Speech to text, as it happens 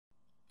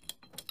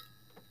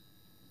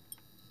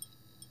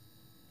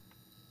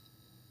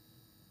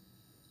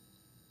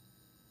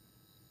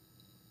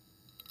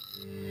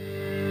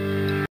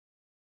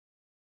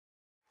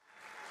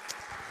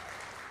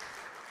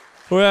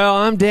Well,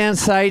 I'm Dan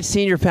Seitz,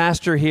 senior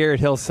pastor here at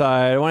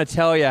Hillside. I want to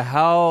tell you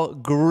how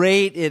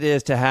great it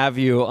is to have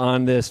you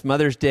on this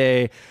Mother's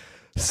Day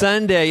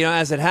Sunday. You know,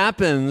 as it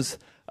happens,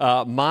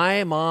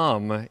 my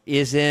mom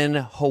is in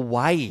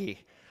Hawaii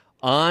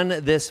on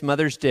this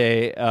Mother's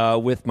Day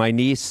with my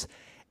niece,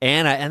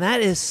 Anna, and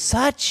that is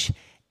such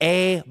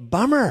a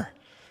bummer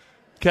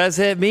because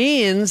it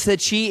means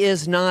that she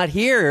is not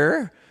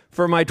here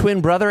for my twin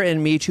brother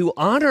and me to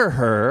honor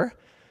her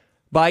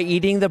by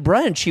eating the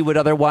brunch she would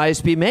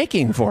otherwise be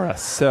making for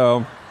us.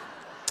 So,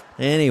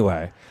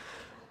 anyway.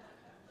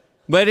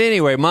 But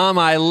anyway, Mom,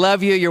 I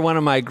love you. You're one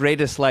of my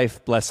greatest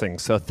life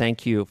blessings. So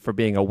thank you for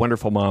being a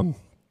wonderful mom.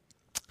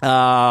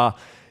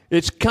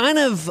 It's kind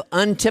of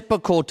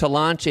untypical to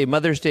launch a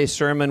Mother's Day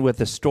sermon with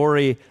a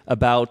story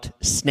about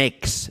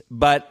snakes.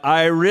 But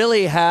I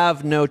really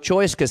have no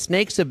choice because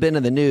snakes have been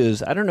in the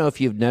news. I don't know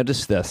if you've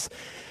noticed this.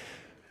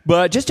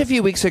 But just a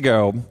few weeks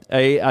ago,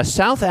 a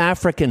South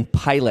African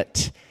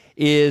pilot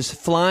is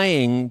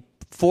flying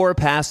 4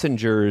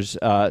 passengers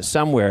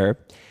somewhere,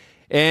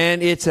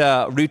 and it's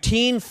a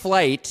routine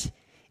flight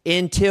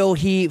until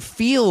he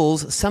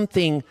feels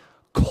something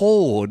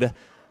cold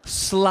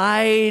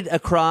slide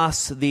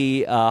across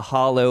the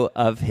hollow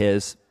of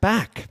his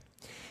back.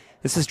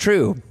 This is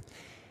true.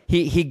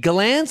 He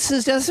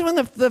glances down. This is when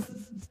the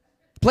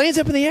plane's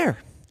up in the air.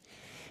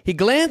 He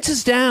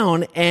glances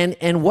down,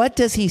 and what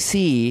does he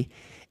see?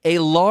 A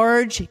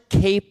large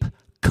Cape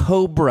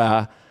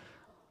cobra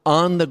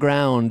on the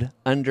ground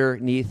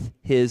underneath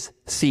his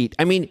seat.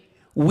 I mean,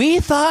 we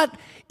thought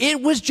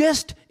it was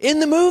just in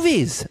the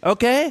movies,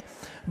 okay?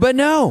 But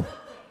no,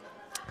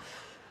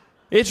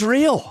 it's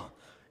real.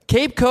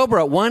 Cape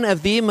cobra, one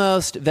of the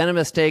most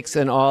venomous snakes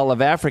in all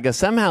of Africa.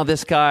 Somehow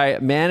this guy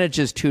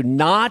manages to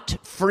not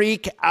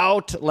freak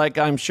out like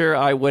I'm sure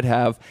I would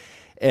have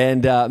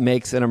and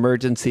makes an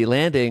emergency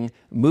landing.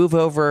 Move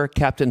over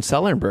Captain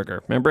Sullenberger.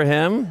 Remember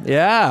him?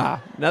 Yeah,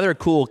 another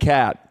cool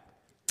cat.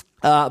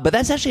 But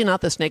that's actually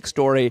not the snake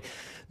story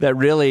that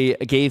really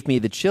gave me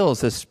the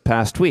chills this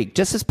past week.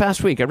 Just this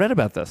past week, I read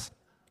about this.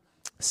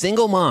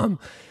 Single mom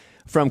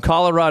from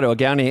Colorado, a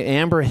gal named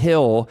Amber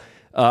Hill,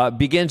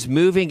 begins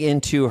moving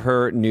into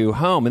her new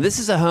home. And this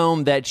is a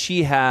home that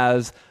she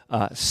has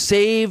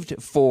saved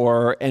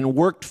for and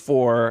worked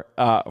for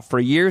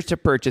years to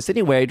purchase.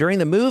 Anyway, during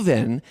the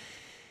move-in,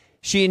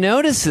 she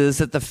notices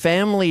that the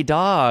family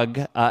dog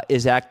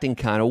is acting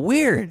kind of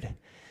weird.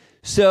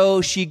 So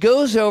she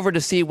goes over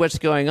to see what's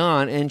going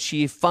on, and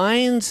she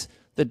finds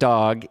the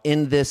dog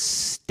in this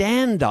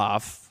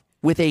standoff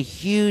with a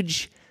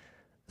huge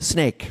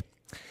snake.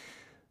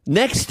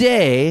 Next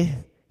day,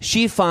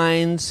 she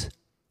finds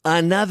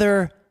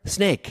another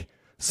snake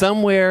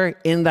somewhere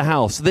in the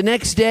house. The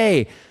next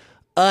day,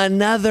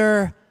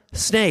 another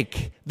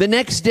snake. The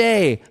next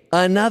day,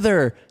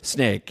 another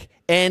snake.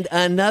 And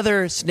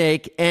another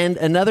snake, and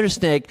another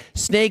snake.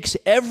 Snakes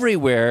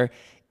everywhere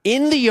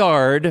in the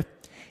yard,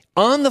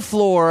 on the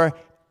floor,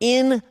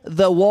 in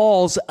the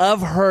walls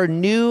of her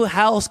new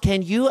house.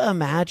 Can you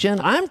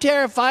imagine? I'm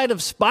terrified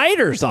of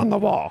spiders on the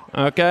wall,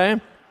 okay?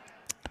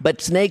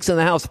 But snakes in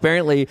the house,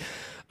 apparently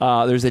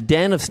there's a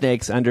den of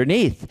snakes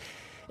underneath.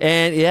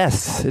 And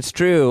yes, it's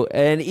true.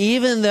 And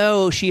even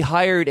though she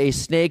hired a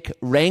snake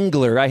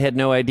wrangler, I had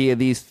no idea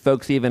these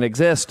folks even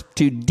exist,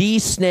 to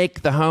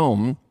de-snake the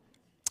home,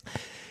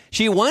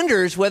 she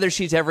wonders whether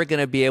she's ever going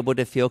to be able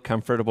to feel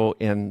comfortable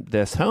in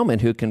this home,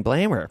 and who can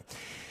blame her?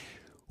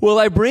 Well,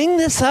 I bring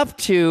this up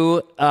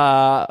to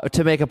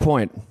make a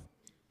point.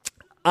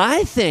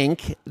 I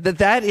think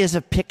that is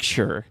a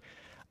picture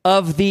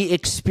of the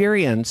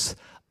experience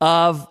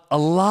of a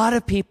lot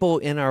of people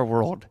in our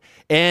world,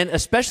 and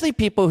especially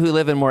people who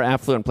live in more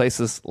affluent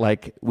places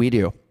like we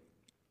do.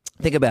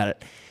 Think about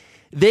it.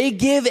 They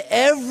give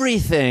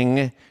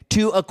everything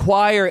to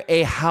acquire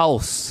a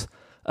house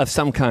of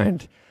some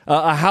kind,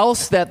 a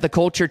house that the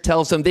culture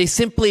tells them they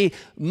simply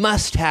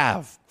must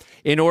have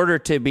in order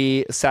to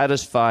be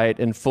satisfied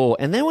and full.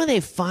 And then when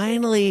they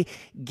finally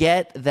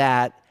get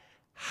that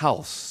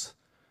house,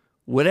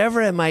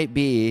 whatever it might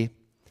be,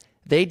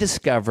 they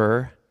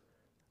discover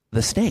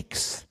the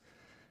snakes.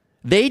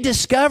 They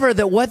discover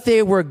that what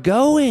they were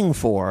going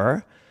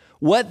for,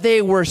 what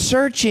they were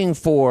searching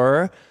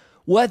for,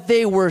 what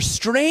they were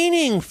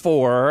straining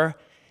for,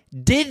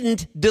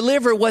 didn't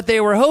deliver what they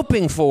were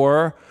hoping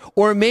for,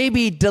 or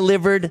maybe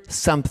delivered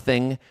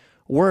something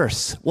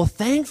worse. Well,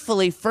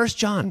 thankfully, 1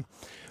 John,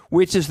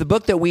 which is the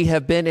book that we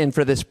have been in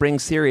for the spring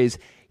series,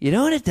 you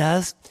know what it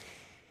does?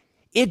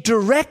 It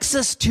directs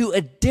us to a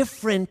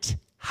different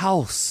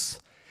house,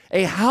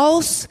 a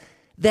house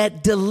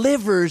that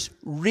delivers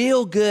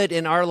real good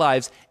in our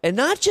lives, and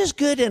not just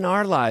good in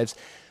our lives,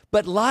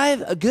 but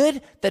a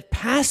good that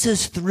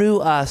passes through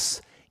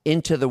us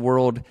into the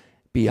world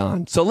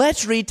beyond. So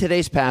let's read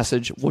today's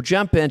passage. We'll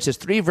jump in. It's just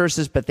 3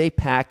 verses, but they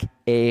pack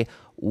a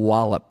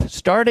wallop.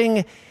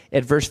 Starting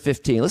at verse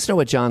 15. Listen to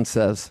what John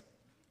says.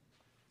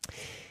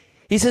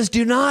 He says,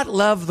 "Do not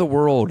love the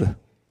world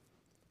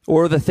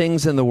or the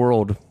things in the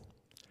world.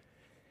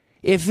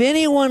 If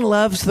anyone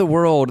loves the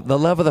world, the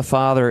love of the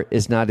Father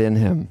is not in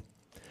him.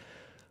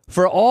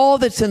 For all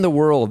that's in the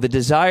world, the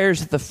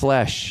desires of the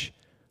flesh,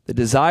 the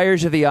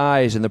desires of the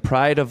eyes, and the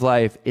pride of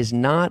life is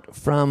not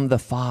from the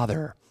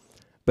Father,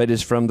 but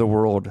is from the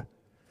world.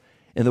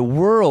 And the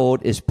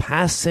world is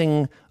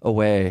passing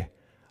away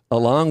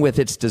along with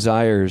its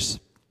desires.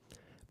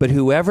 But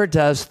whoever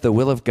does the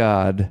will of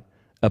God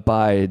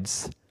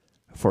abides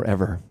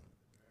forever.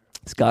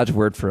 It's God's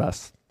word for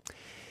us.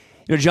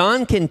 You know,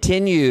 John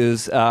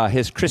continues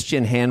his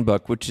Christian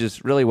handbook, which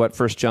is really what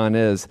 1 John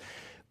is,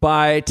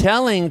 by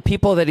telling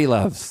people that he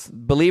loves,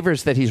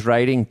 believers that he's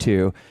writing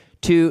to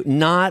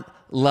not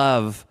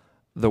love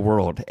the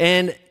world.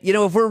 And, you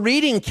know, if we're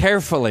reading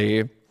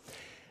carefully,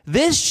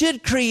 this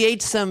should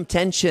create some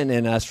tension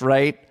in us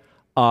right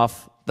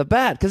off the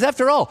bat. Because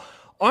after all,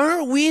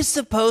 aren't we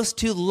supposed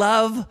to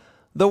love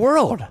the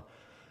world?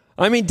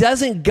 I mean,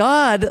 doesn't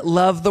God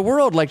love the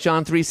world like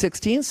John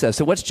 3:16 says?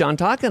 So what's John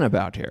talking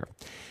about here?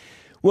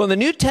 Well, in the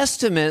New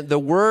Testament, the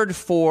word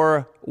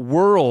for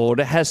world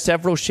has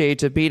several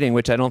shades of meaning,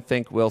 which I don't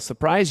think will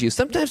surprise you.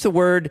 Sometimes the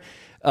word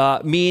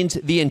means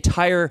the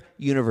entire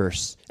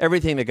universe,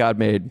 everything that God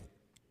made.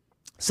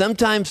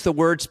 Sometimes the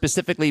word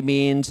specifically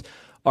means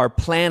our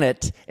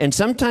planet, and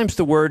sometimes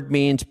the word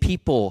means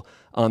people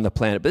on the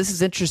planet. But this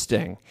is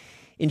interesting.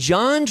 In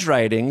John's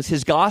writings,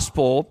 his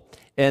gospel,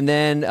 and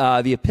then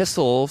the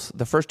epistles,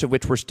 the first of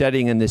which we're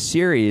studying in this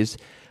series,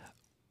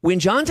 when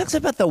John talks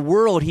about the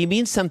world, he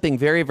means something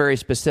very, very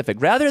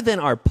specific. Rather than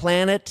our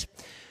planet,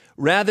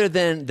 rather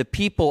than the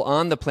people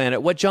on the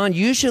planet, what John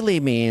usually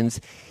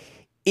means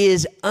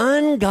is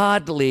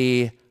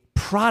ungodly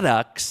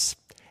products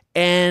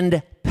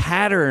and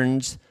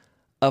patterns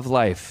of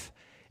life.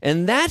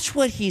 And that's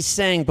what he's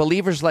saying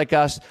believers like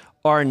us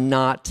are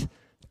not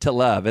to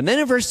love. And then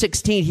in verse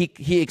 16,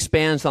 he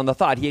expands on the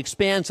thought. He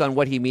expands on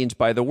what he means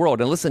by the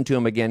world. And listen to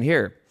him again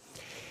here.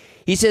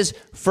 He says,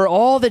 for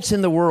all that's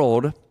in the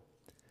world,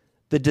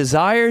 the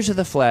desires of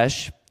the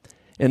flesh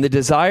and the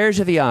desires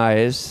of the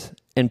eyes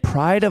and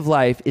pride of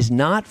life is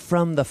not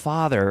from the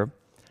Father,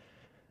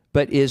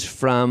 but is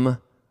from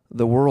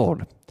the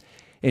world.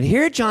 And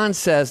here John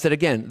says that,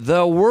 again,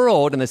 the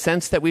world, in the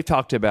sense that we've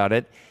talked about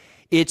it,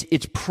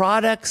 its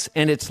products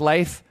and its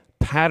life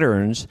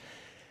patterns,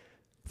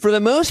 for the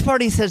most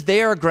part, he says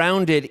they are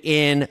grounded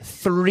in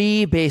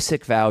three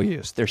basic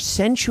values. They're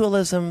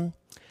sensualism,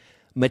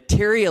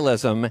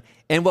 materialism,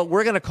 and what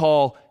we're going to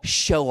call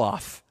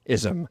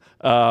show-offism,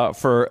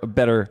 for a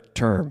better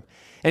term.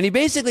 And he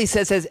basically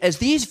says, as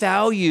these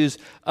values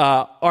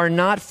are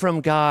not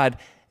from God,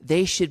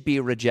 they should be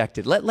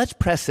rejected. Let's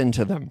press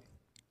into them.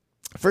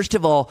 First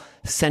of all,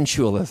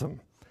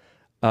 sensualism,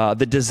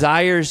 the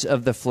desires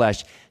of the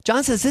flesh.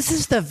 John says this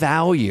is the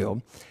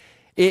value.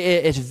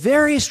 It's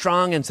very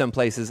strong in some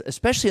places,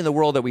 especially in the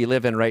world that we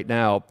live in right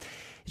now.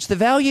 It's the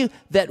value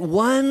that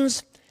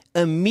one's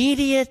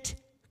immediate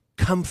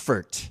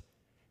comfort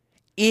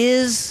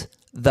is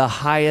the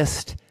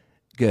highest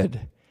good.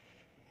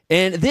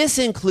 And this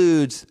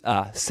includes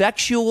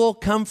sexual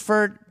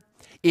comfort.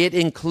 It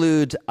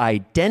includes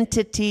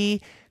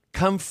identity,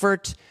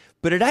 comfort,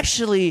 but it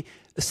actually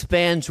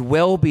spans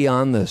well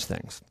beyond those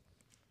things.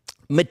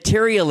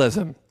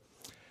 Materialism,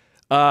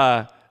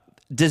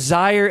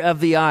 desire of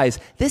the eyes.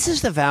 This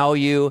is the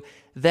value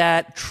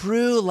that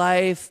true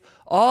life,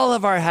 all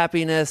of our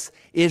happiness,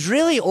 is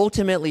really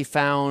ultimately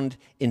found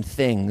in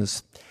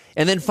things.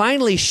 And then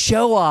finally,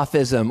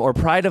 show-offism or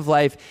pride of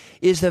life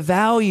is the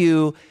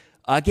value,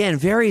 again,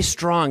 very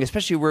strong,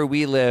 especially where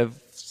we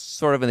live,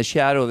 sort of in the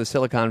shadow of the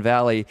Silicon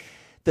Valley,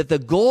 that the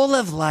goal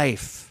of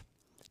life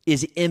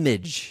is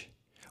image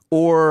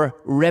or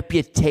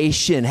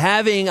reputation,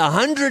 having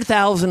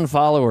 100,000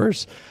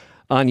 followers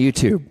on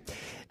YouTube.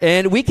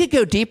 And we could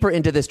go deeper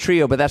into this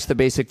trio, but that's the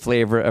basic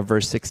flavor of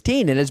verse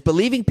 16. And as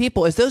believing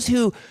people, as those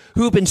who've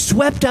been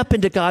swept up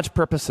into God's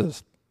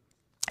purposes,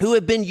 who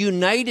have been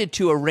united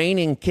to a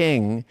reigning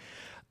king,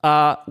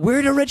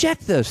 we're to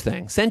reject those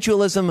things: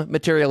 sensualism,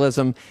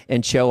 materialism,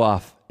 and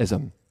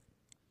show-offism.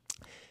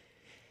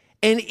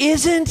 And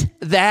isn't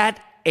that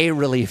a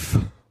relief?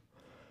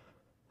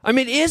 I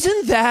mean,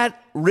 isn't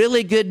that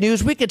really good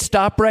news? We could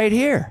stop right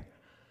here.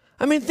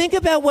 I mean, think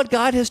about what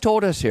God has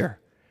told us here.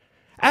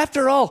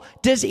 After all,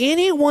 does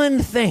anyone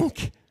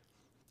think,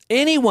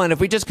 if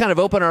we just kind of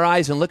open our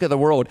eyes and look at the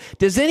world,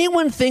 does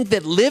anyone think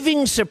that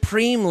living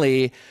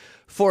supremely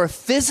for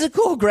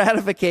physical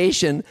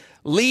gratification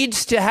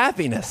leads to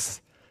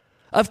happiness?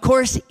 Of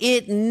course,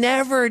 it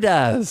never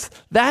does.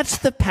 That's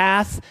the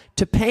path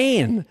to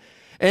pain.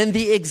 And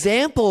the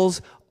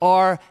examples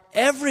are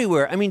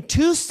everywhere. I mean,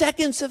 2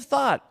 seconds of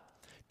thought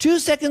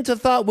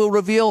will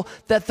reveal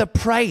that the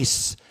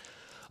price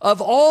of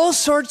all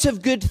sorts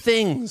of good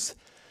things,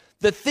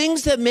 the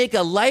things that make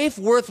a life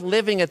worth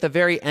living at the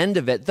very end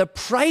of it, the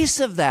price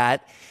of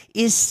that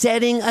is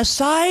setting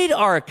aside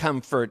our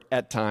comfort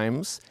at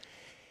times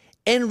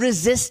and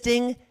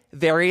resisting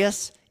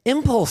various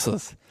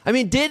impulses. I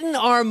mean, didn't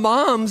our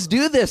moms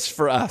do this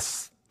for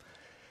us?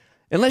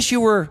 Unless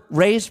you were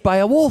raised by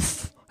a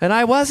wolf, and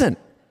I wasn't.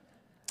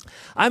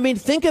 I mean,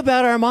 think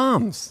about our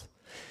moms.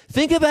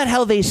 Think about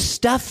how they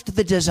stuffed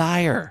the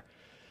desire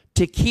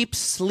to keep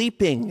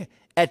sleeping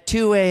at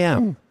 2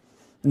 a.m.,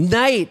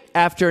 night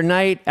after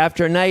night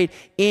after night,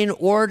 in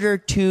order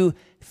to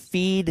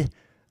feed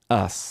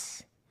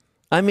us.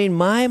 I mean,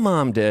 my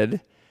mom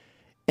did,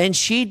 and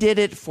she did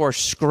it for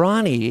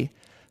scrawny,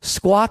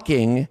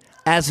 squawking,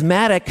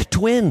 asthmatic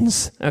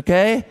twins,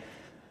 okay?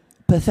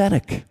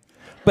 Pathetic.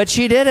 But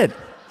she did it.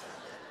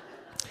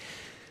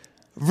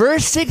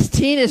 Verse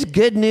 16 is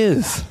good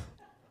news.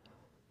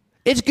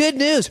 It's good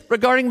news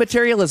regarding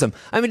materialism.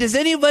 I mean, does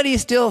anybody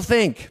still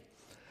think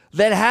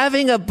that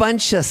having a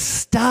bunch of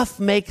stuff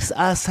makes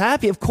us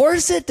happy? Of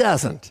course it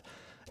doesn't.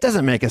 It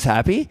doesn't make us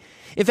happy.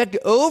 In fact,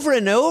 over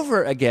and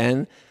over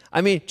again,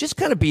 I mean, just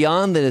kind of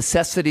beyond the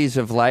necessities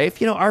of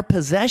life, our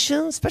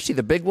possessions, especially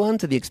the big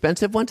ones and the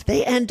expensive ones,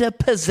 they end up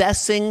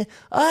possessing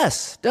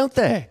us, don't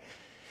they?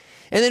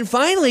 And then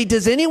finally,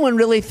 does anyone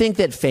really think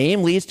that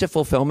fame leads to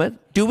fulfillment?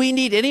 Do we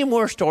need any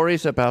more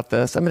stories about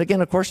this? I mean,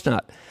 again, of course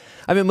not.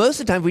 I mean, most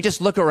of the time we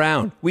just look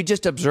around, we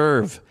just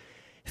observe.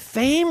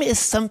 Fame is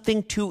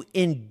something to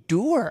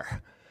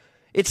endure.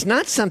 It's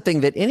not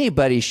something that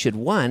anybody should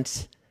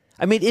want.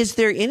 I mean, is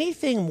there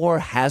anything more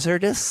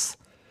hazardous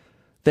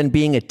than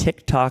being a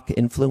TikTok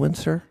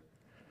influencer?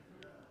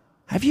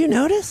 Have you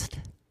noticed?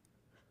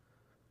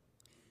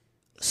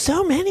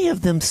 So many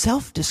of them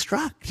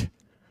self-destruct.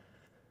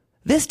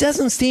 This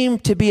doesn't seem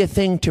to be a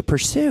thing to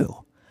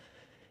pursue.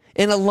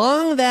 And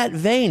along that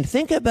vein,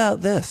 think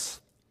about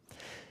this.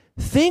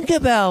 Think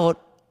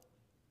about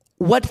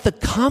what the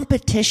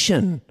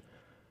competition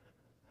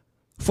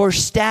for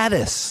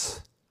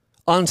status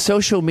on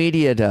social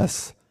media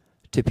does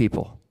to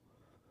people.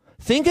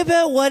 Think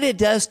about what it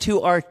does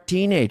to our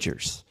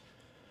teenagers.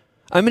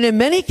 I mean, in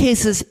many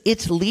cases,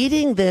 it's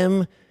leading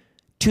them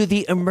to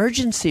the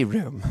emergency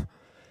room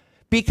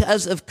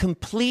because of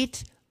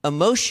complete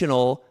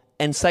emotional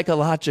and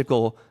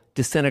psychological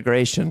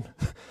disintegration.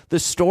 The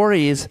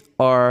stories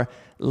are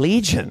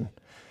legion.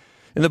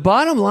 And the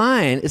bottom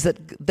line is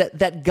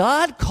that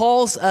God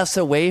calls us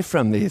away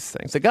from these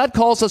things. That God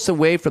calls us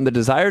away from the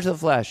desires of the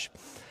flesh,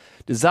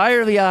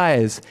 desire of the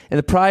eyes, and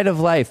the pride of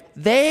life.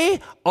 They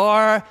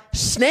are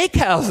snake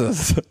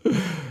houses.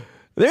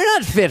 They're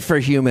not fit for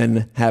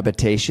human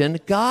habitation.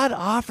 God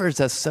offers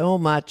us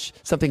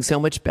something so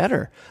much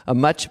better, a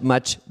much,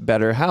 much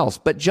better house.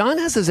 But John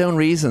has his own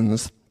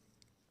reasons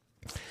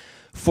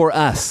for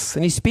us,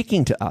 and he's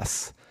speaking to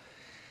us.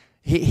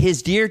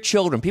 His dear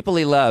children, people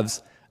he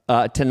loves,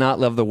 to not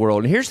love the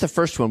world. And here's the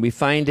first one. We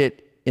find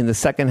it in the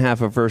second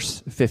half of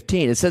verse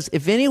 15. It says,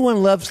 if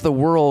anyone loves the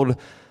world,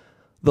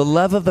 the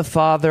love of the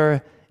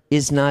Father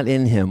is not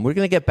in him. We're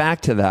going to get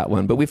back to that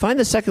one. But we find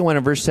the second one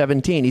in verse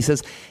 17. He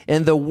says,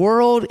 and the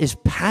world is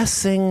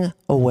passing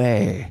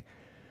away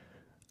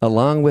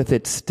along with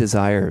its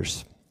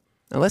desires.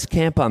 Now let's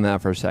camp on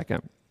that for a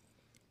second.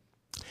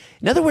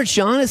 In other words,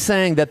 John is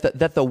saying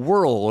that the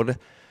world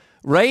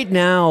right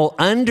now,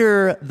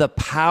 under the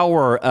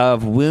power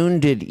of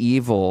wounded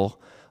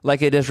evil,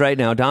 like it is right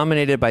now,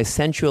 dominated by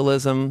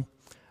sensualism,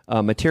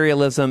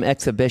 materialism,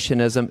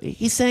 exhibitionism,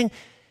 he's saying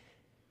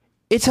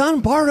it's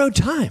on borrowed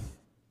time.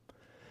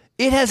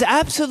 It has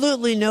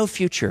absolutely no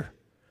future.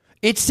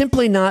 It's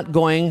simply not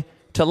going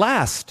to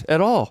last at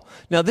all.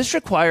 Now, this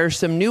requires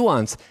some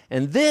nuance,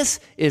 and this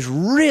is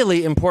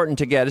really important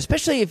to get,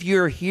 especially if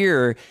you're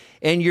here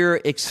and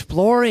you're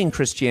exploring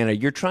Christianity.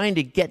 You're trying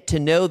to get to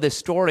know this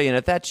story, and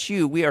if that's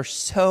you, we are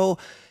so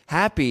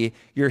happy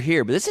you're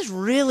here. But this is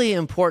really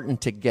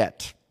important to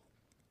get.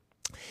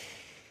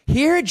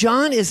 Here,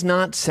 John is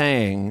not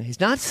saying, he's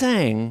not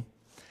saying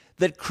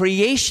that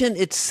creation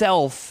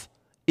itself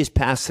is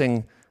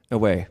passing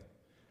away.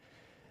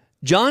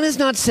 John is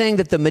not saying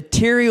that the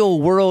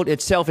material world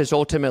itself is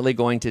ultimately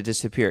going to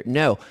disappear.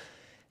 No,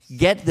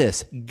 get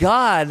this.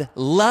 God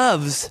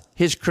loves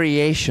his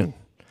creation.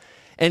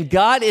 And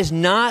God is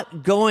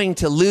not going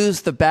to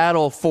lose the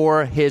battle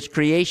for his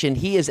creation.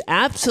 He is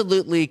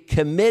absolutely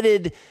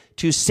committed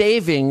to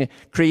saving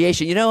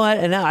creation. You know what?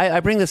 And I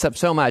bring this up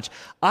so much.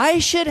 I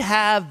should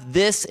have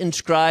this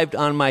inscribed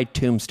on my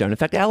tombstone. In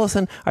fact,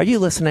 Allison, are you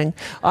listening?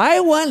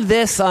 I want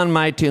this on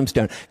my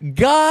tombstone.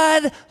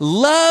 God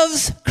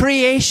loves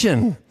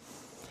creation.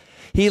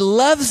 He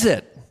loves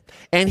it.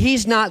 And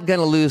he's not going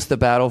to lose the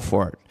battle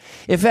for it.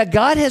 In fact,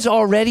 God has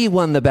already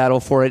won the battle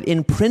for it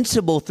in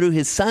principle through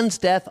his son's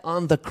death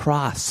on the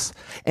cross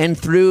and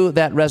through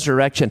that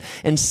resurrection.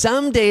 And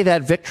someday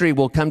that victory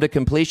will come to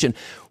completion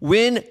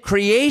when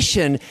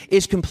creation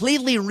is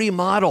completely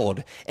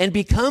remodeled and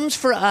becomes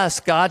for us,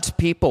 God's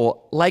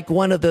people, like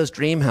one of those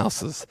dream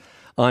houses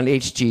on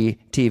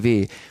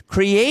HGTV.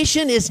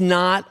 Creation is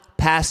not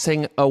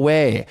passing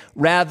away.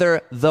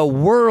 Rather, the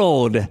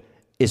world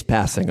is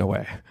passing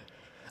away.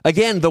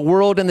 Again, the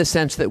world in the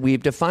sense that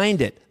we've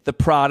defined it. The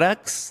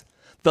products,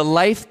 the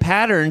life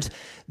patterns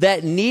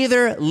that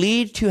neither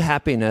lead to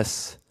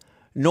happiness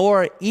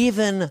nor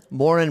even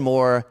more and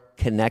more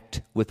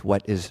connect with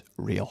what is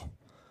real.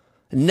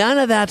 None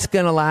of that's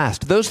going to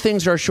last. Those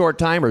things are short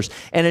timers.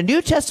 And a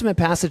New Testament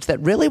passage that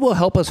really will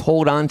help us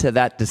hold on to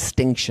that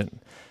distinction.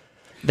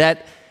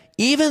 That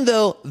Even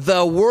though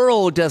the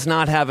world does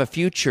not have a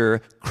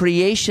future,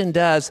 creation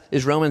does,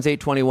 is Romans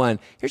 8:21.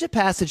 Here's a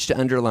passage to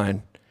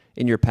underline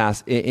in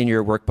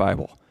your work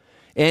Bible.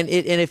 And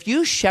if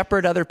you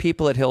shepherd other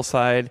people at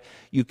Hillside,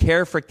 you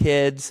care for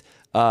kids,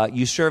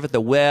 you serve at the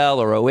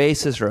Well or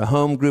Oasis or a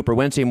home group or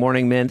Wednesday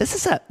Morning Men,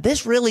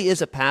 this really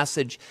is a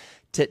passage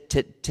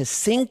to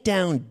sink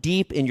down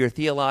deep in your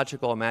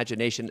theological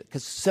imagination,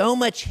 because so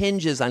much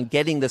hinges on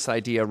getting this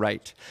idea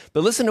right.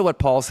 But listen to what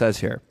Paul says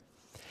here.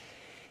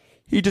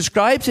 He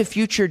describes a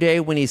future day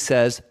when he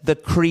says, the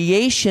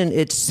creation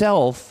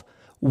itself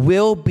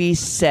will be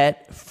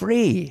set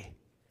free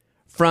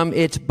from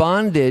its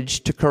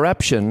bondage to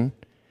corruption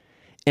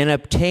and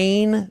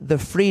obtain the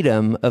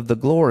freedom of the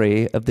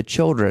glory of the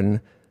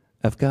children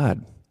of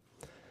God.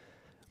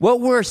 What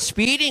we're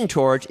speeding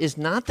towards is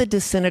not the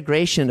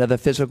disintegration of the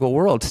physical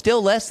world,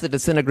 still less the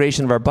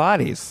disintegration of our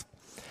bodies.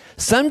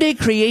 Someday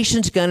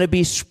creation's going to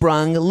be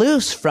sprung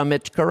loose from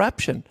its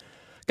corruption.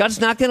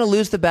 God's not going to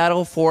lose the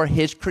battle for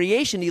his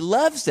creation. He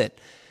loves it.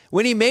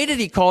 When he made it,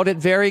 he called it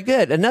very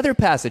good. Another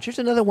passage. Here's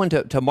another one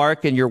to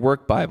mark in your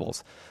work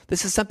Bibles.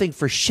 This is something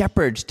for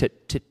shepherds to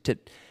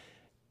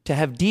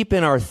have deep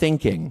in our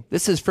thinking.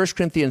 This is 1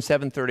 Corinthians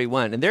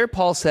 7:31. And there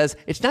Paul says,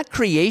 it's not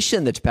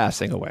creation that's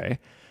passing away.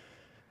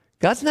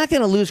 God's not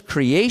going to lose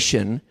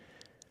creation,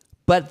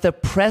 but the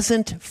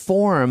present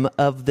form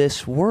of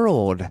this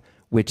world,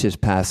 which is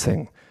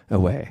passing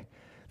away.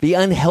 The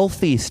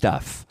unhealthy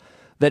stuff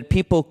that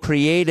people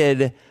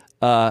created,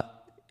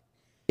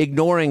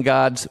 ignoring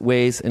God's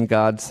ways and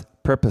God's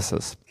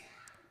purposes.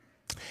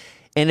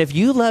 And if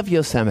you love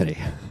Yosemite,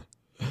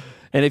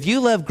 and if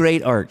you love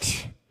great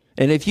art,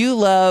 and if you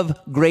love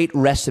great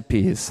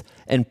recipes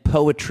and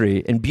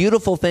poetry and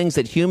beautiful things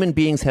that human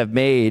beings have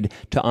made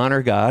to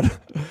honor God,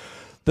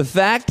 the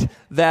fact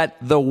that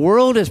the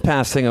world is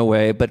passing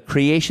away, but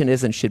creation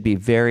isn't, should be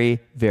very,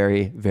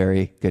 very,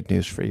 very good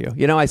news for you.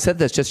 You know, I said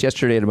this just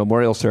yesterday at a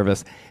memorial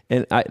service,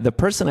 and the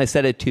person I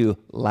said it to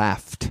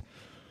laughed.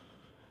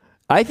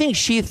 I think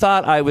she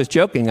thought I was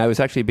joking. I was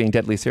actually being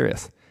deadly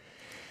serious.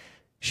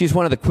 She's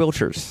one of the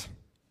quilters,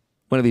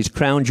 one of these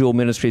crown jewel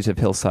ministries of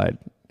Hillside.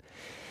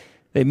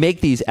 They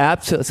make these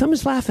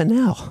someone's laughing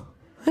now.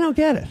 I don't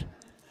get it.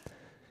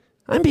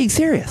 I'm being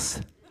serious.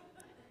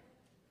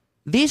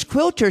 These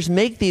quilters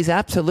make these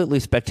absolutely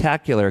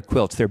spectacular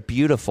quilts. They're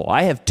beautiful.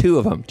 I have 2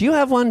 of them. Do you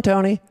have one,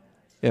 Tony?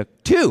 Yeah,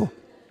 2.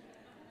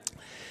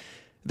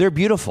 They're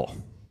beautiful.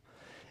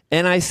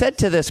 And I said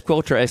to this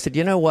quilter, I said,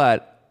 you know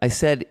what? I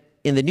said,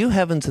 in the new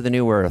heavens and the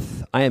new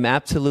earth, I am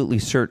absolutely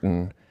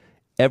certain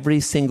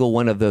every single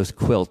one of those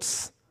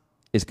quilts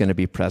is going to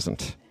be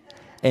present.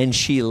 And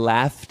she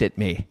laughed at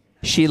me.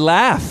 She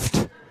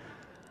laughed.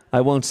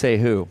 I won't say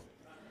who.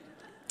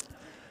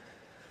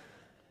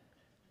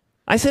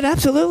 I said,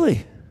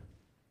 absolutely.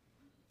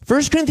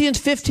 1 Corinthians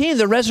 15,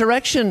 the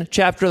resurrection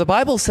chapter of the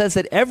Bible says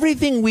that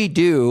everything we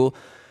do,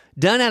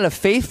 done out of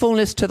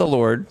faithfulness to the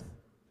Lord,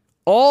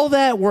 all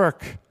that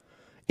work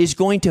is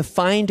going to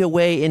find a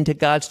way into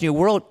God's new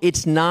world.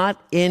 It's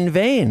not in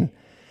vain.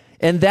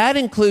 And that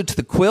includes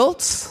the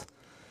quilts.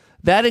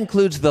 That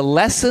includes the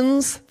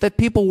lessons that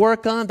people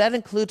work on. That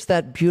includes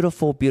that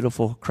beautiful,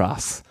 beautiful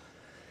cross.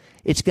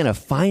 It's going to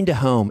find a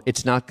home.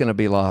 It's not going to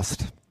be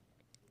lost.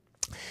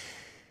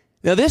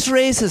 Now, this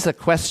raises a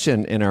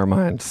question in our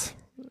minds.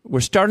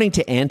 We're starting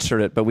to answer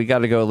it, but we got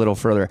to go a little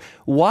further.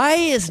 Why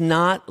is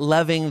not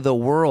loving the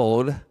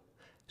world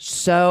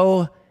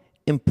so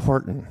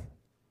important?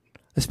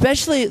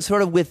 Especially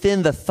sort of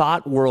within the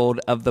thought world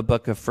of the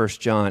book of 1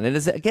 John. And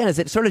is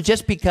it sort of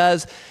just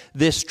because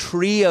this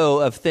trio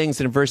of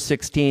things in verse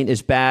 16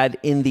 is bad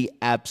in the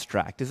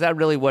abstract? Is that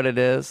really what it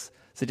is?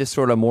 Is it just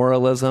sort of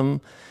moralism?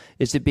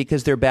 Is it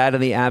because they're bad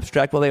in the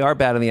abstract? Well, they are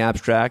bad in the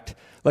abstract.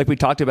 Like we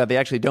talked about, they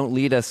actually don't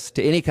lead us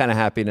to any kind of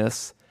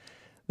happiness.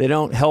 They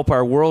don't help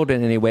our world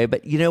in any way.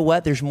 But you know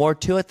what? There's more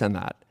to it than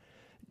that.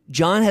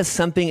 John has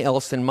something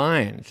else in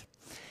mind.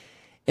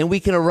 And we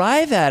can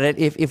arrive at it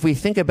if we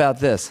think about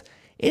this.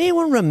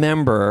 Anyone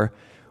remember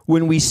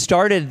when we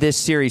started this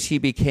series, He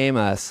Became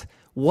Us,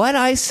 what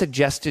I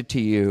suggested to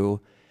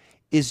you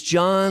is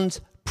John's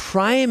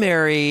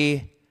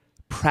primary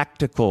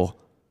practical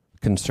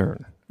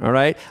concern. All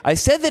right? I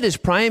said that his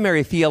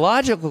primary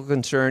theological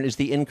concern is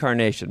the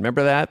incarnation.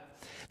 Remember that?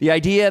 The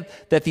idea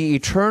that the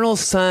eternal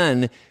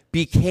Son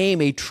became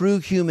a true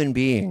human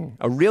being,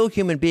 a real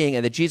human being,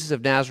 and that Jesus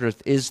of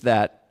Nazareth is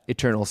that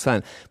eternal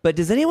Son. But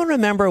does anyone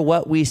remember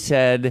what we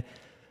said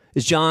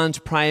is John's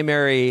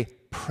primary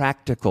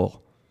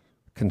practical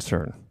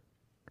concern?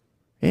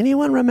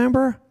 Anyone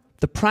remember?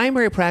 The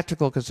primary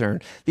practical concern.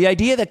 The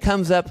idea that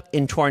comes up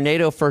in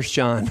Tornado 1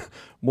 John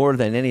more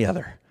than any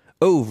other,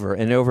 over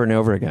and over and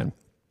over again.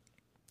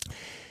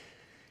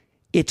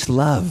 It's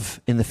love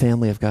in the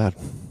family of God.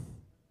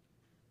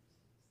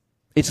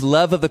 It's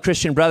love of the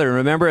Christian brother.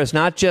 Remember, it's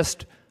not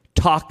just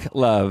talk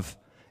love.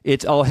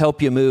 It's I'll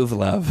help you move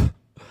love.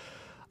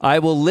 I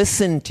will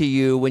listen to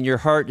you when your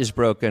heart is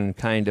broken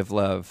kind of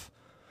love.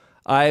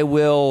 I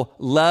will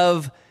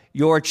love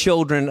your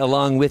children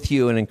along with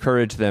you and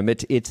encourage them.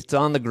 It's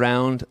on the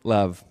ground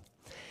love.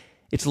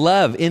 It's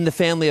love in the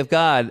family of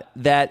God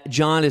that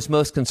John is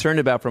most concerned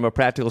about from a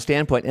practical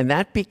standpoint. And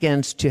that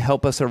begins to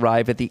help us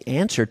arrive at the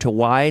answer to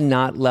why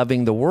not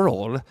loving the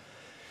world.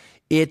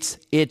 Its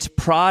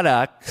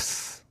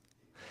products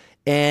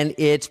and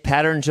its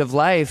patterns of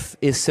life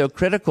is so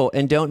critical.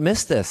 And don't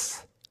miss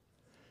this.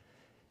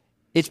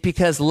 It's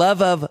because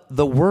love of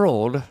the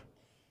world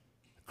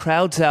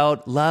crowds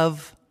out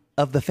love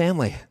of the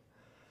family.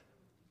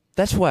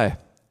 That's why.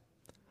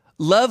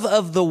 Love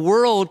of the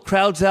world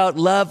crowds out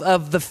love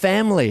of the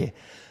family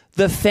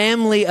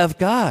of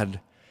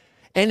God.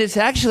 And it's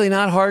actually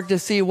not hard to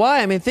see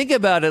why. I mean, think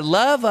about it.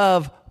 Love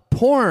of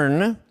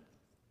porn,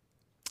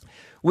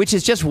 which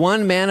is just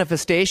one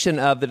manifestation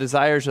of the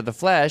desires of the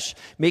flesh,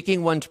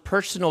 making one's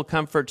personal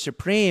comfort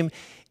supreme,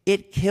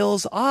 it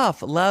kills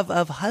off love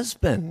of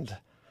husband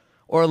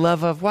or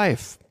love of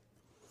wife.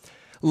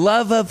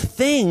 Love of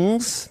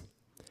things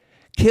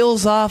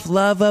kills off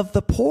love of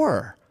the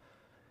poor,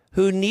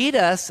 who need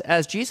us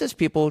as Jesus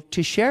people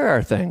to share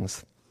our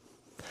things.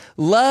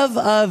 Love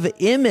of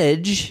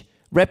image,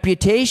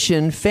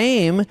 reputation,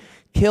 fame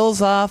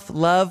kills off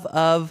love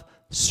of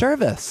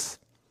service.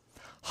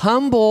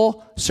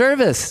 Humble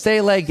service,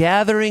 say like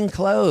gathering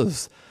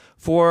clothes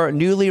for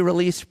newly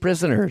released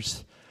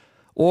prisoners,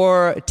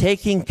 or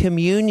taking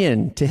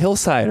communion to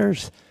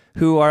Hillsiders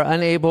who are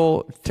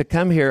unable to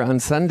come here on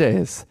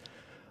Sundays,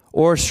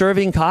 or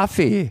serving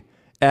coffee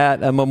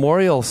at a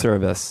memorial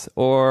service,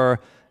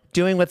 or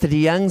doing what the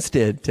DeYoungs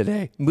did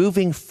today,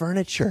 moving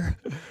furniture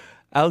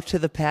out to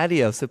the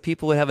patio so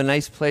people would have a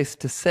nice place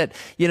to sit.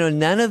 You know,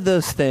 none of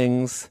those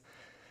things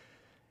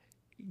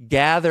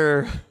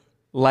gather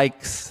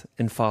likes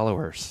and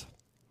followers,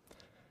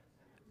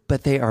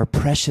 but they are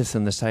precious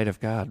in the sight of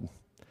God.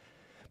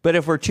 But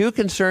if we're too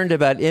concerned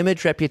about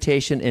image,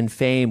 reputation, and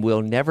fame,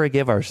 we'll never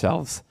give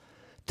ourselves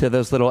to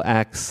those little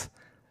acts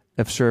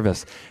of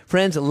service.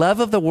 Friends, love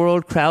of the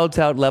world crowds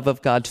out love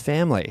of God's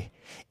family.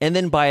 And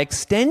then by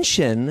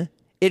extension,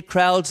 it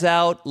crowds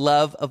out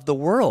love of the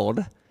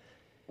world,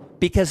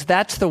 because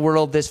that's the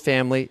world this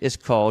family is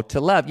called to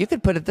love. You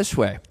could put it this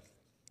way.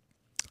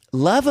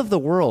 Love of the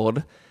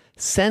world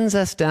sends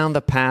us down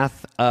the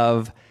path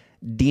of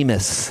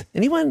Demas.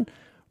 Anyone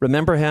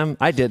remember him?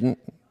 I didn't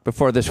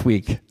before this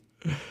week.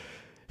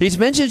 He's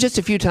mentioned just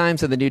a few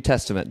times in the New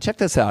Testament. Check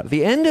this out. At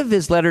the end of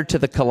his letter to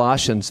the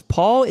Colossians,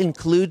 Paul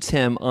includes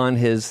him on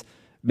his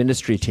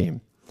ministry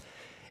team.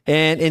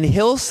 And in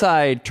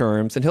Hillside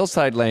terms, in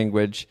Hillside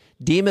language,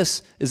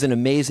 Demas is an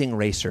amazing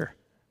racer,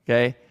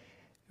 okay?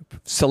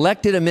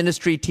 Selected a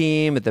ministry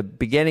team at the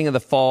beginning of the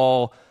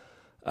fall,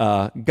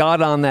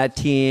 got on that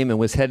team and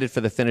was headed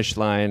for the finish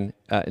line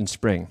in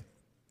spring.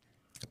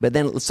 But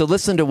then, so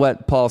listen to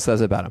what Paul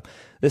says about him.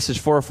 This is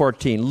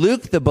 4:14.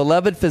 Luke, the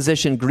beloved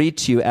physician,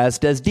 greets you, as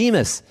does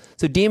Demas.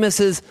 So Demas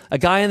is a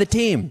guy on the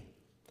team,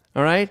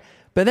 all right?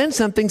 But then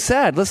something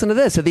sad. Listen to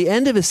this. At the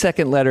end of his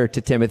second letter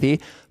to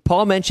Timothy,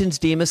 Paul mentions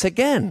Demas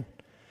again.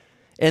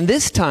 And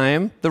this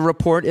time, the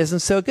report isn't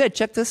so good.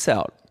 Check this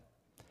out.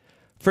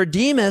 For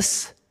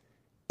Demas,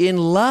 in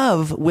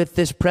love with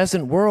this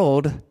present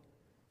world,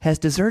 has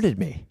deserted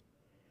me.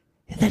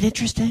 Isn't that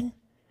interesting?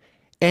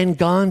 And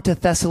gone to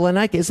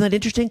Thessalonica. Isn't that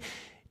interesting?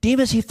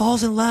 Demas, he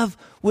falls in love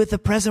with the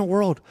present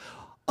world.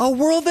 A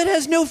world that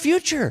has no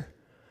future.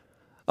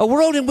 A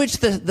world in which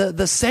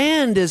the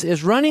sand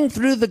is running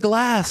through the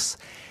glass.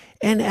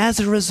 And as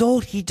a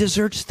result, he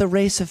deserts the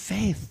race of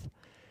faith.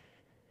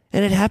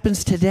 And it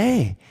happens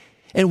today.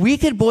 And we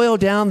could boil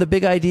down the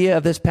big idea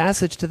of this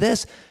passage to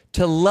this: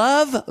 to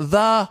love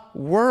the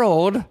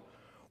world,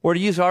 or to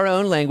use our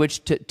own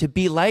language, to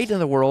be light in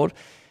the world,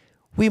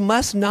 we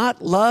must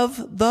not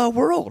love the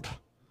world.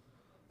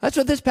 That's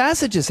what this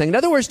passage is saying. In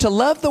other words, to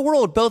love the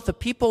world, both the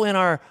people in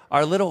our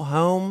little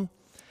home,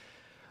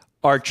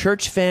 our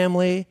church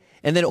family,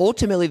 and then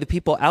ultimately the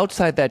people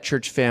outside that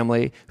church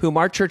family, whom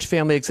our church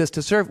family exists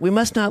to serve, we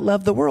must not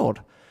love the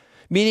world.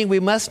 Meaning we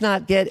must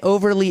not get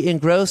overly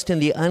engrossed in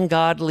the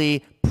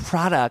ungodly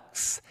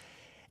products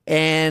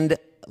and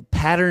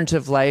patterns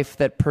of life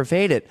that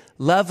pervade it.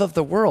 Love of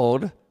the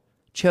world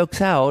chokes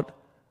out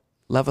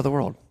love of the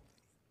world.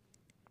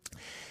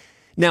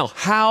 Now,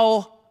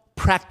 how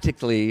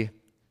practically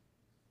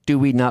do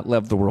we not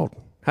love the world?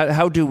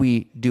 How do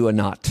we do a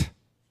not?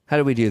 How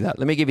do we do that?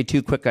 Let me give you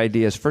two quick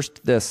ideas.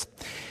 First, this.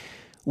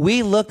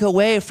 We look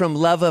away from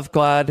love of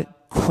God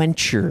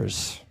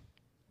quenchers.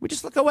 We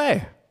just look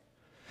away.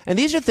 And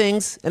these are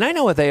things, and I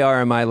know what they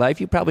are in my life.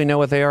 You probably know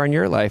what they are in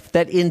your life,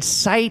 that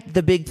incite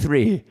the big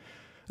three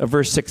of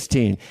verse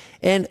 16.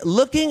 And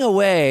looking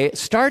away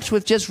starts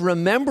with just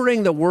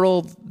remembering the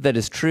world that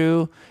is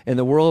true and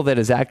the world that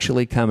is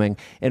actually coming,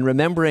 and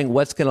remembering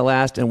what's going to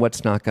last and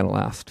what's not going to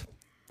last.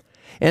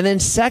 And then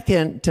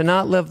second, to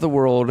not love the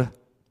world,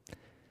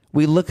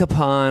 we look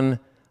upon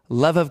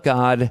love of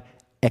God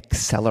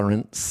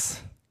accelerants.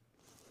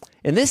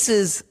 And this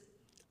is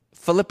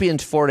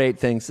Philippians 4:8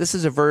 things. This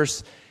is a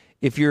verse,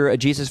 if you're a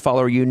Jesus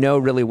follower, you know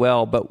really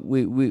well, but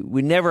we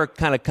never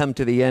kind of come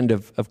to the end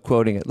of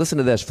quoting it. Listen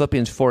to this,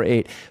 Philippians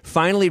 4:8.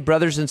 Finally,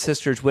 brothers and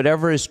sisters,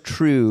 whatever is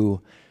true,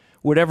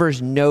 whatever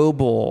is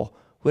noble,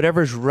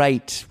 whatever is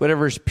right,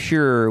 whatever is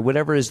pure,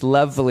 whatever is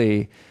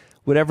lovely,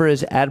 whatever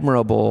is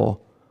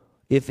admirable,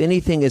 if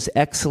anything is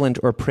excellent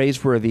or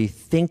praiseworthy,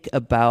 think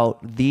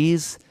about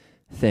these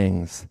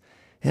things.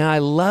 And I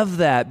love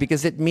that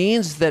because it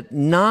means that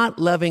not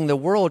loving the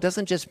world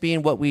doesn't just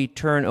mean what we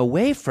turn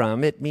away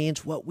from, it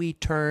means what we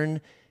turn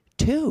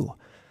to,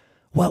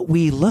 what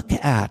we look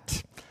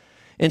at.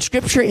 And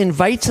Scripture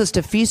invites us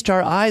to feast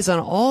our eyes on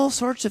all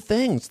sorts of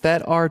things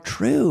that are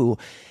true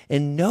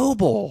and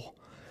noble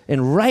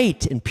and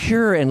right and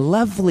pure and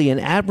lovely and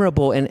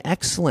admirable and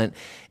excellent.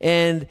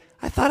 And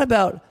I thought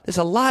about this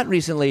a lot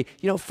recently.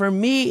 For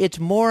me, it's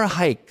more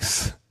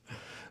hikes,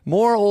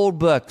 more old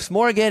books,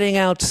 more getting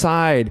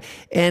outside,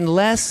 and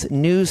less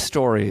news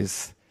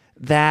stories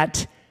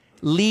that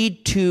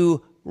lead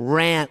to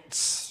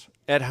rants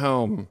at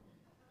home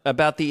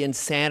about the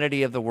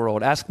insanity of the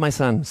world. Ask my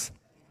sons.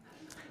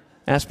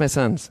 Ask my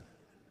sons.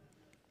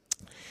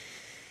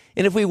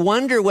 And if we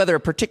wonder whether a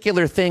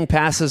particular thing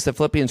passes the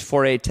Philippians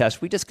 4:8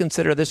 test, we just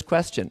consider this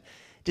question.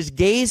 Just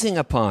gazing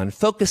upon,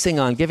 focusing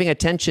on, giving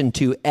attention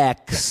to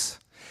X,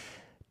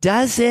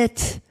 does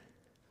it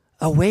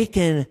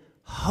awaken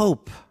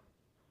hope?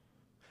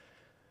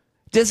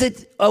 Does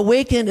it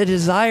awaken a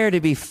desire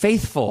to be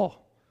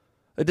faithful,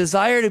 a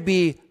desire to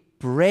be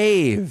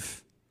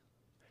brave,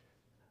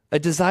 a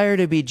desire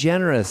to be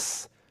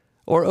generous?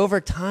 Or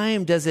over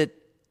time, does it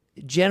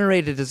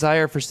generate a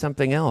desire for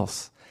something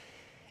else?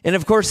 And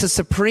of course, the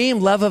supreme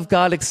love of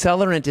God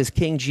accelerant is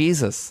King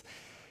Jesus.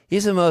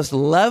 He's the most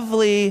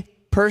lovely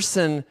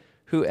person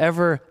who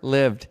ever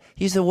lived.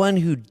 He's the one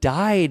who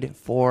died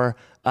for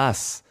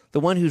us, the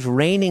one who's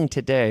reigning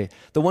today,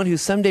 the one who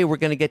someday we're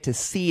going to get to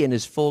see in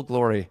his full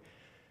glory,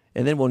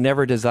 and then we'll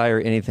never desire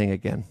anything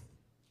again.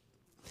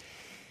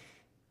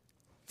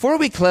 Before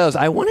we close,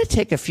 I want to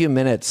take a few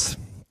minutes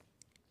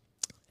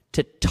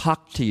to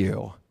talk to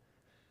you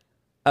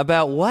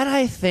about what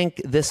I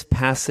think this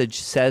passage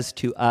says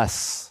to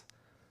us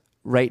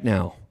right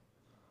now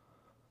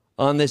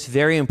on this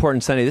very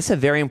important Sunday. This is a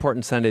very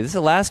important Sunday. This is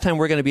the last time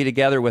we're going to be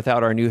together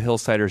without our new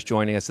Hillsiders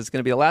joining us. It's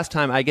going to be the last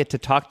time I get to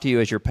talk to you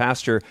as your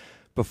pastor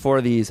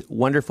before these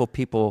wonderful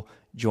people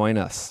join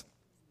us.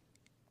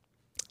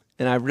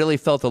 And I really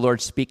felt the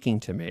Lord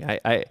speaking to me.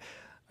 I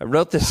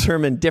wrote this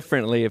sermon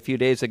differently a few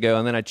days ago,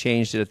 and then I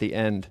changed it at the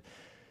end.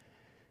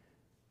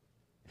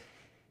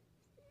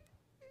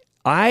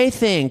 I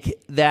think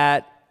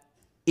that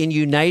in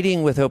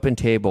uniting with Open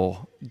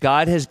Table,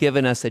 God has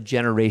given us a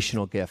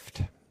generational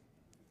gift.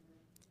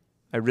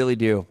 I really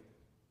do.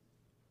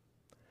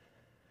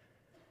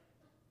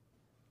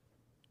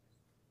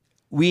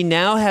 We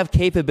now have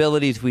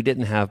capabilities we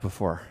didn't have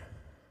before.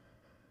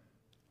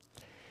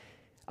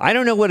 I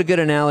don't know what a good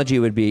analogy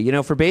would be.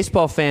 For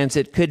baseball fans,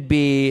 it could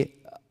be,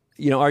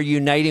 our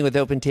uniting with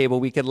Open Table.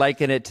 We could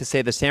liken it to,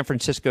 say, the San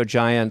Francisco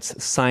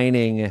Giants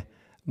signing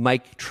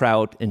Mike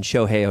Trout and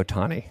Shohei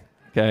Ohtani,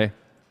 okay?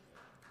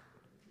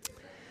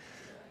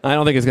 I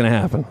don't think it's going to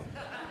happen.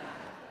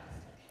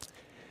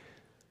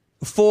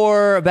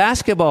 For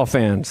basketball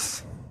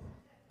fans,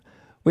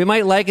 we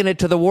might liken it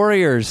to the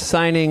Warriors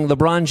signing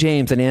LeBron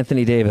James and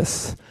Anthony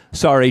Davis.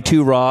 Sorry,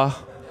 too raw.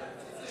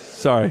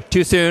 Sorry,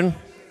 too soon.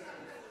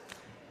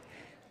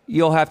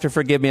 You'll have to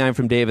forgive me. I'm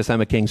from Davis.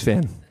 I'm a Kings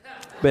fan.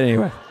 But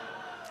anyway.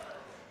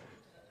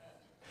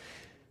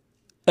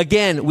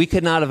 Again, we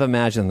could not have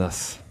imagined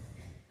this.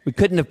 We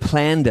couldn't have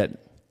planned it.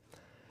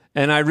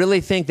 And I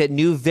really think that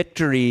new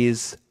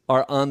victories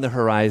are on the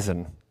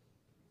horizon.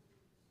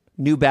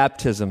 New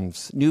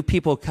baptisms, new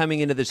people coming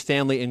into this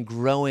family and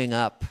growing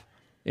up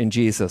in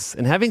Jesus.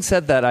 And having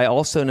said that, I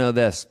also know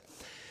this.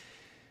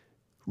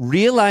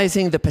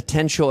 Realizing the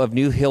potential of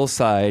New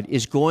Hillside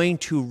is going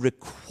to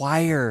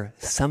require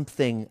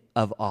something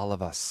of all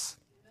of us.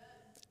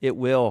 It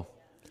will.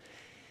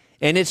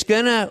 And it's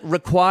going to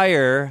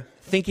require,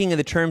 thinking in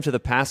the terms of the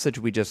passage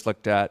we just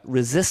looked at,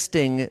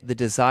 resisting the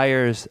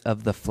desires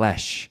of the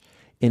flesh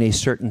in a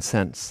certain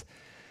sense.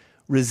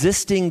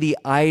 Resisting the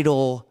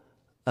idol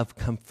of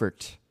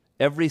comfort.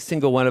 Every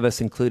single one of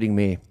us, including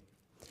me.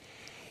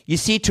 You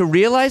see, to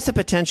realize the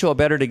potential of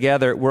Better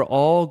Together, we're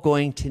all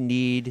going to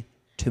need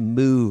to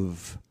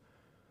move.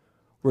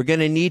 We're going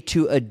to need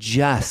to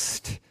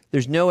adjust.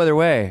 There's no other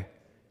way.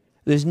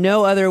 There's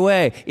no other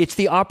way. It's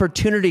the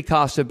opportunity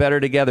cost of Better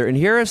Together. And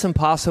here are some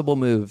possible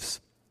moves.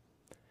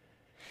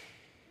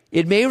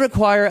 It may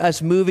require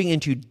us moving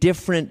into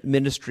different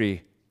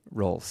ministry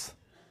roles.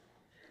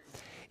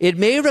 It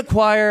may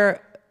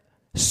require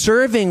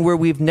serving where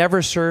we've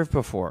never served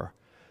before,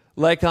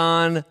 like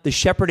on the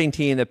shepherding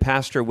team that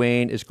Pastor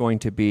Wayne is going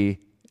to be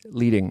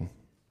leading.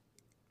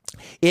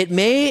 It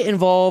may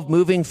involve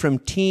moving from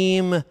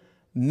team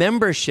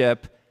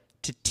membership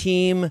to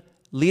team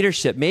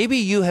leadership. Maybe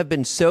you have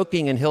been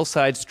soaking in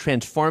Hillside's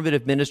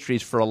transformative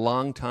ministries for a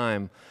long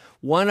time.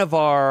 One of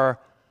our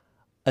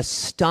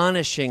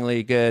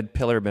astonishingly good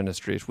pillar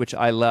ministries, which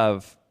I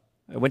love.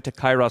 I went to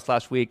Kairos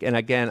last week, and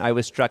again, I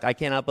was struck. I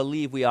cannot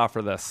believe we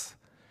offer this.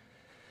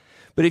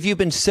 But if you've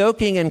been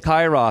soaking in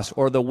Kairos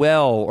or The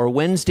Well or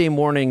Wednesday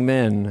Morning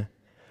Men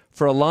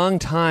for a long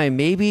time,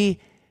 maybe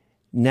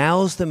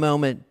Now's the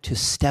moment to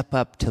step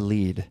up to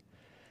lead,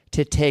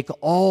 to take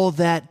all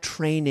that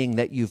training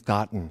that you've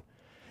gotten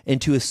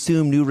and to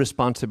assume new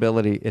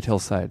responsibility at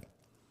Hillside.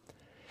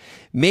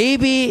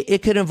 Maybe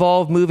it could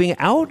involve moving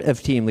out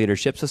of team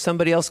leadership so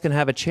somebody else can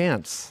have a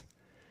chance.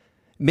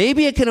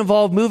 Maybe it can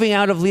involve moving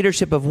out of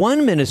leadership of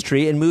one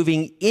ministry and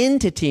moving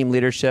into team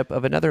leadership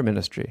of another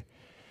ministry.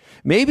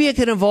 Maybe it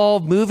can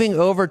involve moving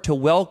over to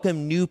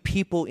welcome new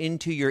people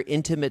into your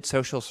intimate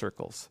social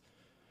circles,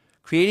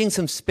 creating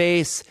some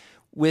space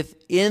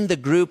within the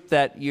group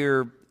that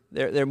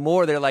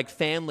they're like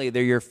family,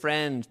 they're your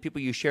friends,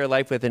 people you share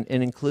life with, and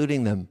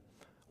including them,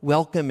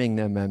 welcoming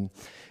them. And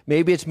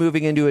maybe it's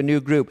moving into a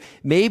new group.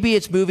 Maybe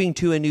it's moving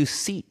to a new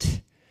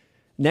seat.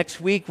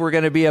 Next week, we're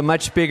going to be a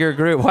much bigger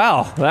group.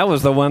 Wow, that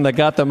was the one that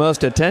got the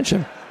most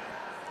attention.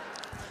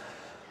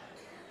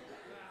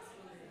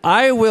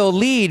 I will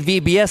lead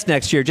VBS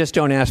next year. Just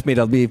don't ask me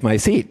to leave my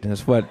seat.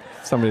 That's what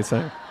somebody's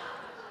saying.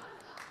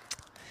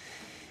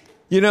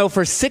 You know,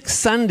 for 6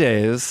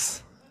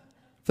 Sundays,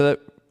 for the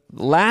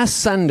last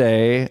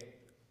Sunday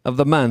of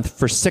the month,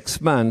 for 6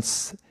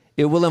 months,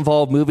 it will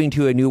involve moving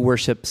to a new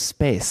worship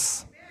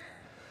space.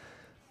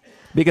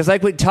 Because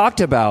like we talked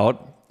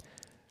about,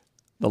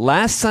 the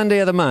last Sunday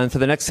of the month, for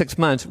the next 6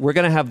 months, we're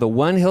going to have the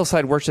one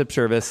Hillside worship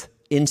service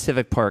in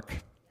Civic Park.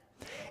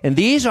 And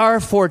these are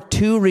for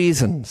 2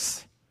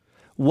 reasons.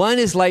 One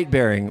is light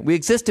bearing. We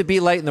exist to be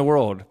light in the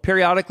world.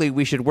 Periodically,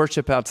 we should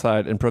worship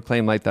outside and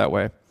proclaim light that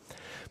way.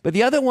 But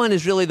the other one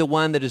is really the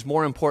one that is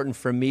more important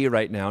for me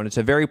right now, and it's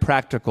a very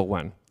practical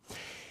one.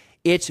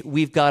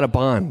 We've got a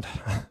bond.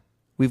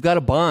 We've got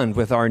a bond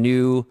with our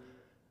new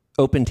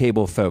Open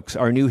Table folks,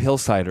 our new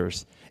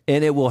Hillsiders.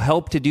 And it will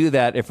help to do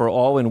that if we're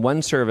all in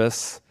one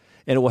service,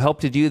 and it will help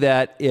to do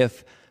that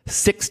if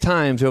 6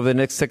 times over the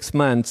next 6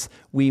 months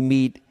we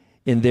meet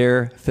in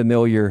their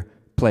familiar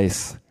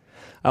place.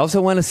 I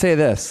also want to say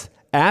this.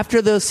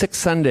 After those 6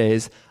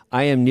 Sundays,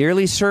 I am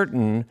nearly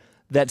certain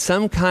that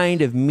some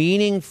kind of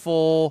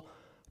meaningful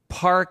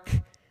park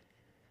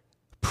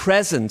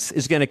presence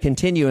is going to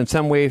continue in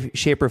some way,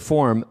 shape, or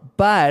form.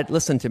 But,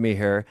 listen to me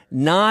here,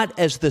 not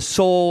as the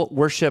sole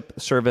worship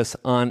service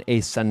on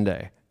a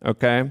Sunday,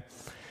 okay?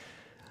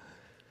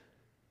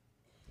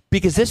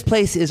 Because this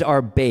place is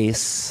our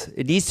base.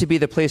 It needs to be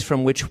the place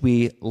from which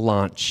we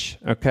launch,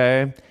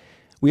 okay?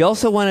 We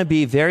also want to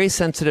be very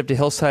sensitive to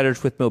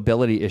Hillsiders with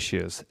mobility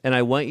issues. And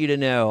I want you to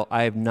know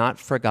I have not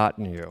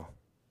forgotten you.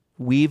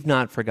 We've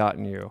not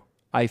forgotten you.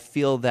 I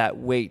feel that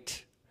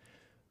weight.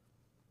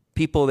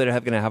 People that are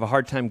going to have a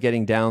hard time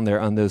getting down there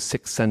on those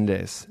 6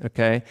 Sundays,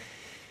 okay?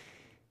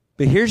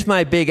 But here's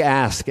my big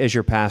ask as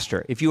your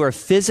pastor. If you are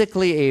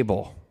physically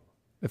able,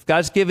 if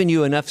God's given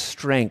you enough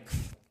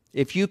strength,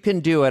 if you can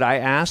do it, I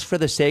ask for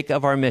the sake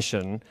of our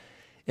mission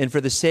and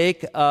for the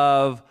sake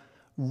of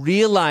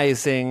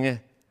realizing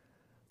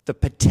the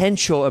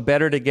potential of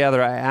Better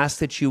Together, I ask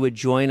that you would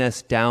join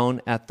us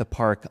down at the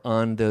park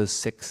on those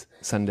 6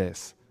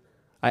 Sundays.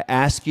 I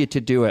ask you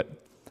to do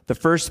it. The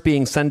first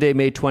being Sunday,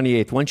 May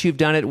 28th. Once you've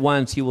done it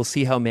once, you will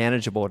see how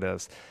manageable it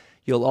is.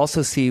 You'll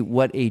also see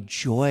what a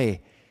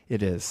joy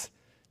it is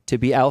to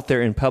be out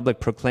there in public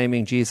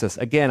proclaiming Jesus.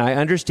 Again, I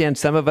understand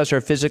some of us are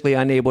physically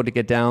unable to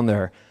get down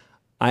there.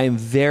 I am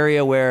very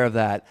aware of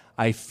that.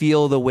 I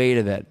feel the weight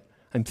of it.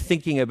 I'm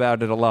thinking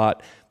about it a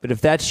lot. But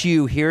if that's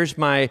you, here's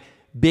my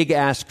big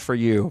ask for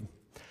you.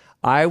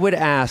 I would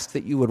ask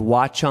that you would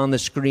watch on the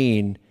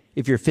screen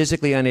if you're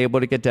physically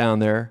unable to get down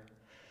there.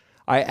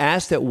 I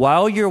ask that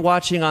while you're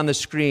watching on the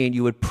screen,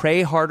 you would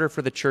pray harder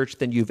for the church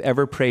than you've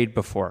ever prayed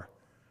before.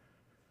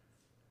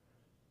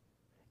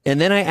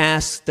 And then I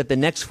ask that the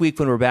next week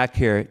when we're back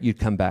here, you'd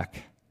come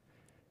back.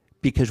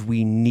 Because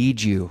we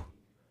need you.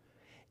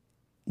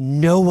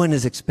 No one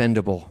is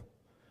expendable.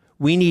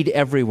 We need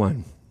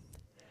everyone.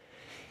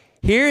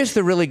 Here's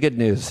the really good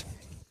news.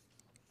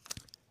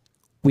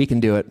 We can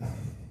do it.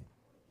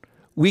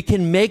 We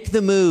can make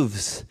the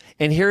moves.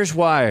 And here's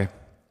why.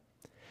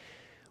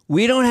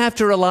 We don't have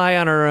to rely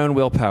on our own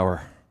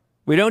willpower.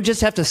 We don't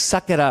just have to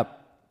suck it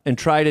up and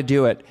try to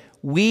do it.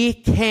 We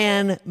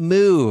can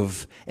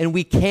move. And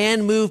we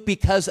can move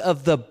because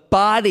of the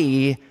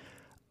body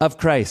of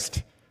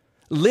Christ.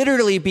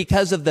 Literally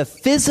because of the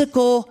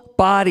physical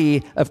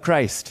body of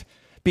Christ,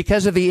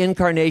 because of the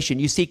incarnation.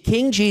 You see,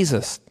 King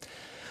Jesus,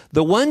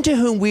 the one to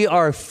whom we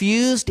are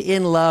fused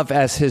in love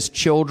as his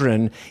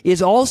children,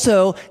 is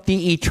also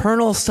the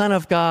eternal Son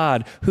of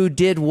God, who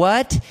did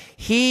what?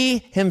 He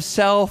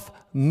himself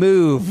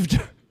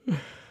moved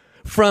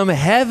from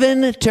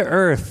heaven to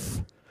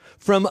earth,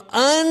 from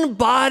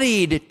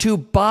unbodied to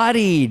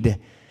bodied,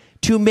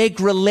 to make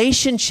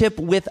relationship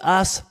with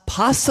us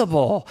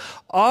possible.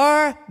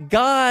 Our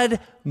God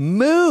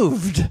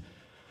moved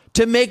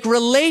to make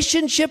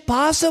relationship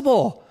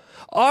possible.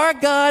 Our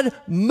God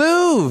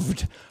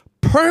moved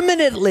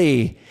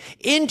permanently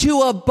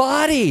into a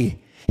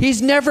body.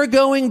 He's never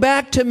going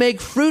back to make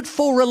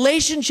fruitful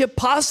relationship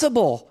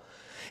possible.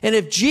 And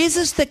if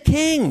Jesus the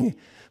King,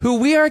 who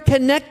we are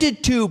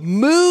connected to,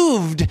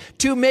 moved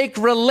to make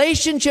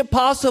relationship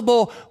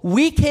possible,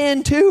 we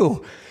can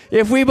too.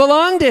 if we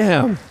belong to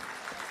him.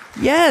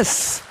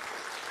 Yes.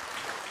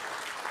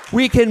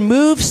 We can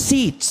move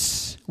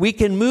seats. We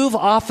can move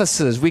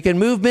offices. We can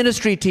move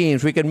ministry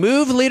teams. We can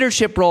move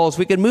leadership roles.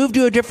 We can move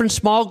to a different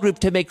small group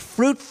to make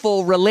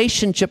fruitful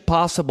relationship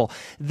possible.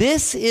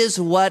 This is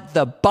what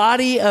the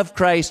body of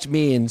Christ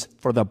means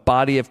for the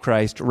body of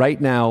Christ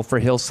right now for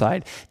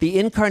Hillside. The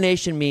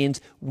incarnation means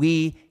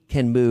we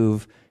can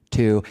move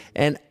too.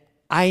 And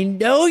I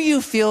know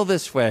you feel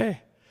this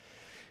way.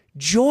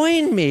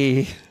 Join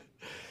me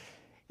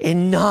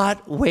in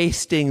not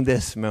wasting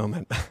this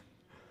moment.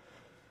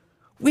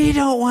 We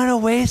don't want to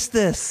waste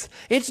this.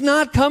 It's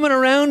not coming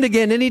around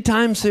again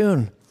anytime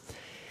soon.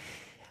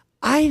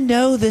 I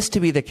know this to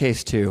be the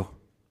case too.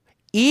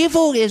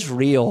 Evil is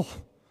real.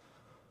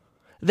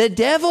 The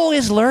devil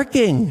is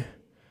lurking.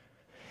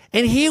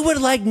 And he would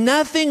like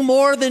nothing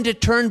more than to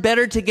turn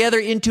Better Together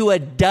into a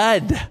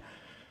dud.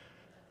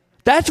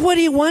 That's what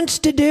he wants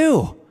to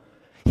do.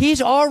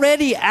 He's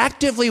already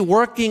actively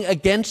working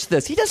against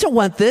this. He doesn't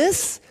want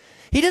this.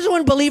 He doesn't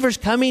want believers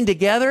coming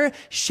together,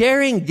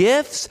 sharing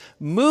gifts,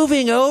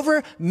 moving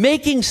over,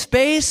 making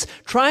space,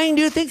 trying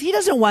new things. He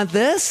doesn't want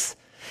this.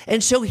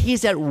 And so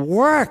he's at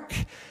work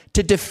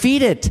to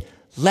defeat it.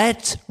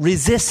 Let's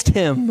resist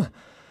him.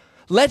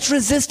 Let's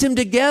resist him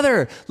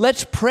together.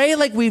 Let's pray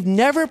like we've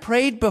never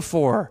prayed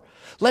before.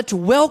 Let's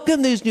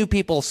welcome these new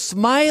people,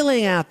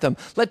 smiling at them.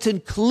 Let's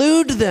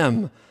include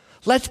them.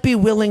 Let's be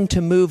willing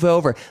to move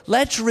over.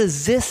 Let's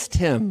resist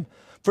him.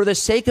 For the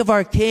sake of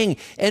our King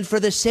and for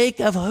the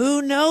sake of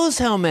who knows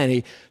how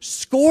many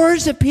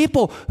scores of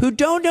people who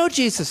don't know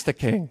Jesus the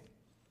King,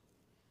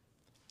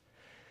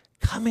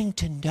 coming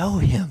to know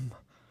him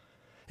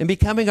and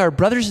becoming our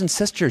brothers and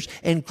sisters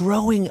and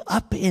growing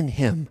up in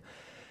him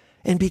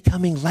and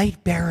becoming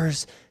light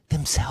bearers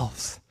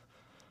themselves.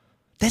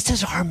 This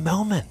is our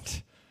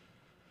moment.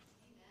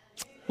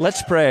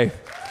 Let's pray.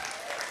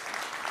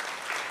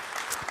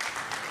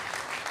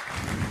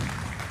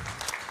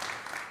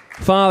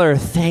 Father,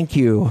 thank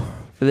you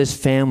for this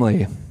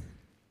family.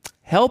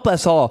 Help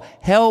us all.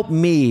 Help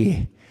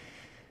me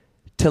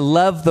to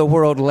love the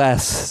world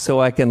less so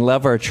I can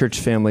love our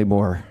church family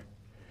more.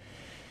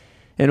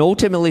 And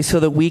ultimately so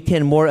that we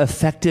can more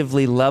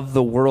effectively love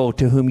the world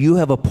to whom you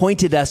have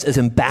appointed us as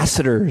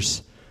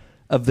ambassadors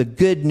of the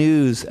good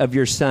news of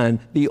your Son,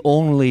 the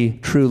only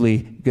truly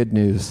good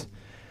news.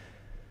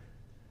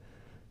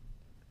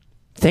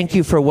 Thank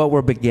you for what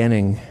we're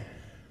beginning.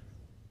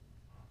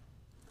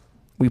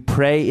 We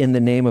pray in the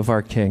name of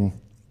our King.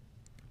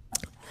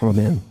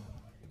 Amen.